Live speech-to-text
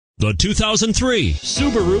The 2003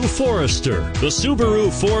 Subaru Forester. The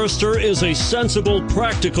Subaru Forester is a sensible,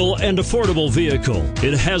 practical, and affordable vehicle.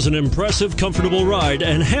 It has an impressive, comfortable ride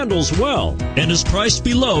and handles well, and is priced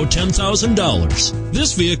below $10,000.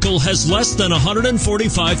 This vehicle has less than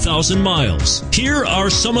 145,000 miles. Here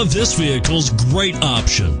are some of this vehicle's great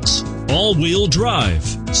options: all-wheel drive,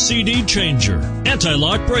 CD changer,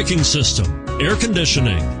 anti-lock braking system, air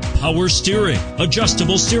conditioning, power steering,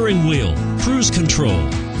 adjustable steering wheel, cruise control,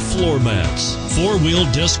 floor mats, four-wheel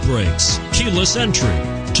disc brakes, keyless entry.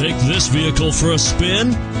 Take this vehicle for a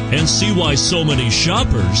spin and see why so many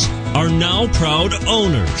shoppers are now proud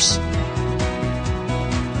owners.